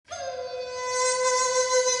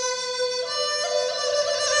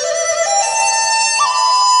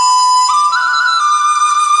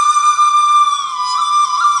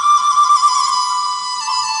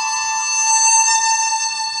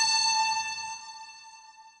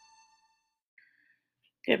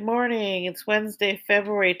Good morning. It's Wednesday,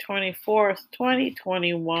 February 24th,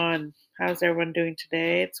 2021. How's everyone doing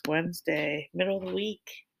today? It's Wednesday, middle of the week,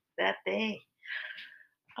 that day.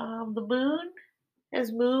 The moon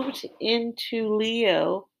has moved into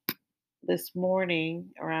Leo this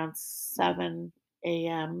morning around 7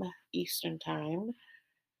 a.m. Eastern Time,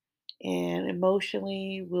 and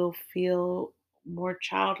emotionally we'll feel more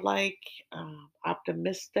childlike,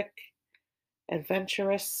 optimistic,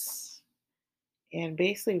 adventurous, and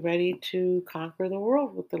basically ready to conquer the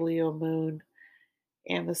world with the Leo moon.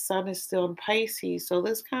 And the sun is still in Pisces. So,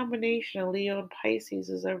 this combination of Leo and Pisces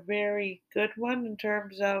is a very good one in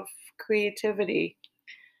terms of creativity.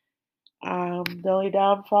 The only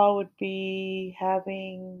downfall would be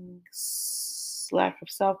having lack of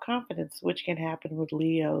self confidence, which can happen with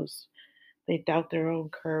Leos. They doubt their own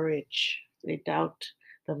courage, they doubt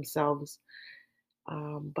themselves.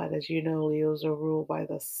 But as you know, Leos are ruled by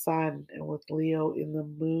the sun, and with Leo in the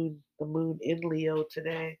moon in Leo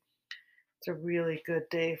today, it's a really good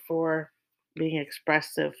day for being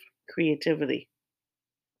expressive, creativity.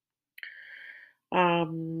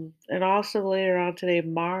 And also later on today,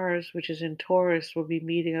 Mars, which is in Taurus, will be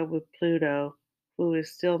meeting up with Pluto, who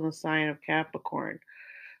is still in the sign of Capricorn.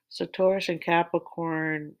 So Taurus and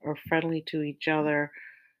Capricorn are friendly to each other.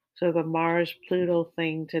 So the Mars Pluto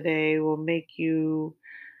thing today will make you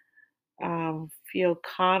feel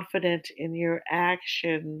confident in your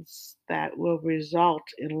actions that will result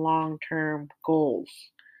in long term goals.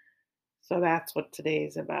 So that's what today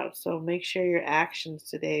is about. So make sure your actions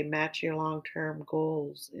today match your long term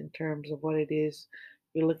goals in terms of what it is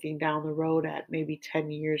you're looking down the road at maybe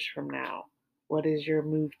 10 years from now. What is your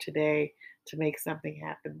move today to make something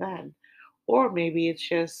happen then? Or maybe it's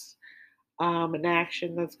just an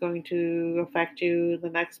action that's going to affect you the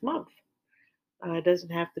next month. It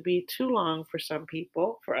doesn't have to be too long for some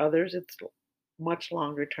people. For others, it's much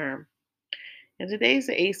longer term. And today's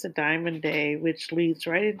the Ace of Diamond Day, which leads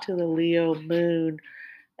right into the Leo moon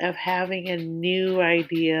of having a new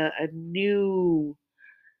idea, a new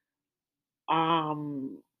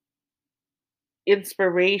um,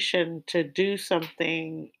 inspiration to do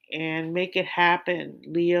something and make it happen.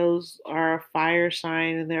 Leos are a fire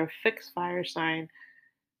sign and they're a fixed fire sign.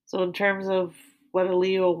 So, in terms of what a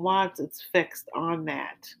Leo wants, it's fixed on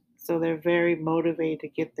that. So, they're very motivated to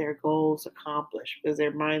get their goals accomplished because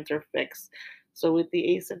their minds are fixed. So, with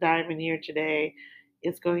the Ace of Diamond here today,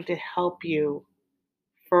 it's going to help you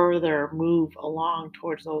further move along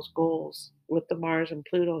towards those goals with the Mars and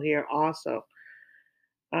Pluto here also.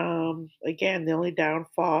 Again, the only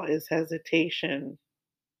downfall is hesitation.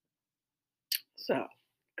 So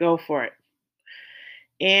go for it.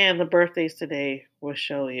 And the birthdays today will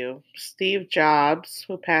show you. Steve Jobs,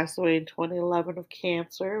 who passed away in 2011 of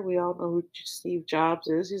cancer. We all know who Steve Jobs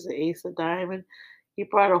is. He's the ace of diamond. He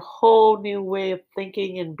brought a whole new way of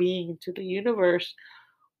thinking and being into the universe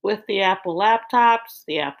with the Apple laptops,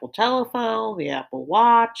 the Apple telephone, the Apple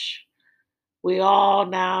Watch. We all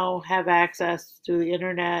now have access to the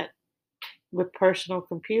internet with personal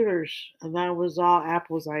computers, and that was all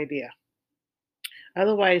Apple's idea.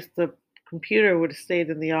 Otherwise, the computer would have stayed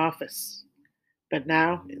in the office, but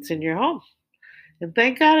now it's in your home. And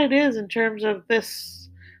thank God it is in terms of this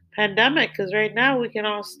pandemic, because right now we can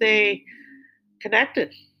all stay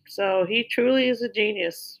connected. So he truly is a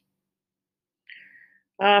genius.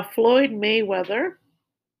 Floyd Mayweather,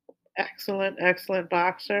 excellent, excellent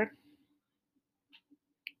boxer.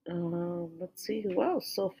 Let's see who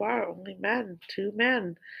else so far. Only men, two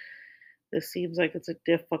men. This seems like it's a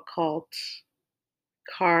difficult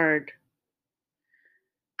card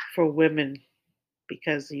for women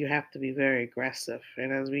because you have to be very aggressive.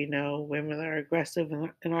 And as we know, women that are aggressive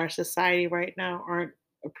in our society right now aren't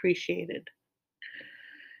appreciated.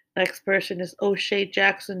 Next person is O'Shea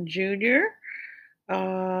Jackson Jr.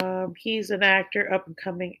 He's an actor, up and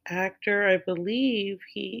coming actor. I believe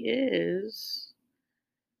he is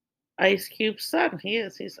Ice Cube's son. He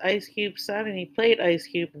is. He's Ice Cube's son, and he played Ice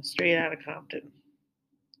Cube in Straight Outta Compton.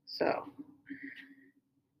 So,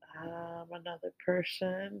 another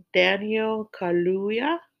person, Daniel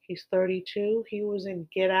Kaluuya. He's 32. He was in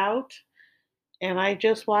Get Out, and I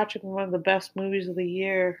just watched him in one of the best movies of the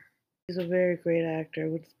year. He's a very great actor. I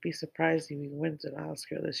wouldn't be surprised if he wins an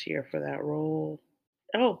Oscar this year for that role.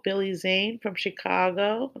 Oh, Billy Zane from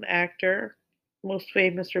Chicago, an actor, most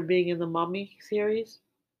famous for being in the Mummy series.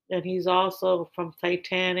 And he's also from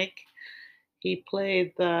Titanic. He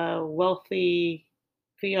played the wealthy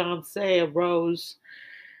fiance of Rose.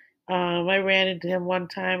 I ran into him one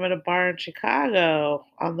time at a bar in Chicago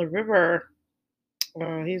on the river.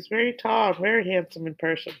 He's very tall, very handsome in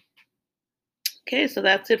person. Okay, so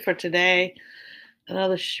that's it for today.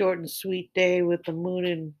 Another short and sweet day with the moon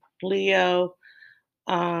in Leo.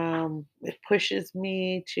 It pushes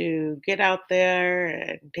me to get out there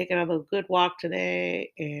and take another good walk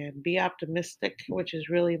today and be optimistic, which is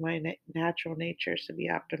really my natural nature is to be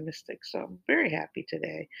optimistic. So I'm very happy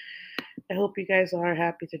today. I hope you guys are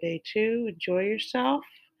happy today too. Enjoy yourself.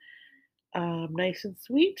 Nice and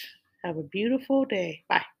sweet. Have a beautiful day.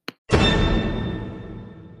 Bye.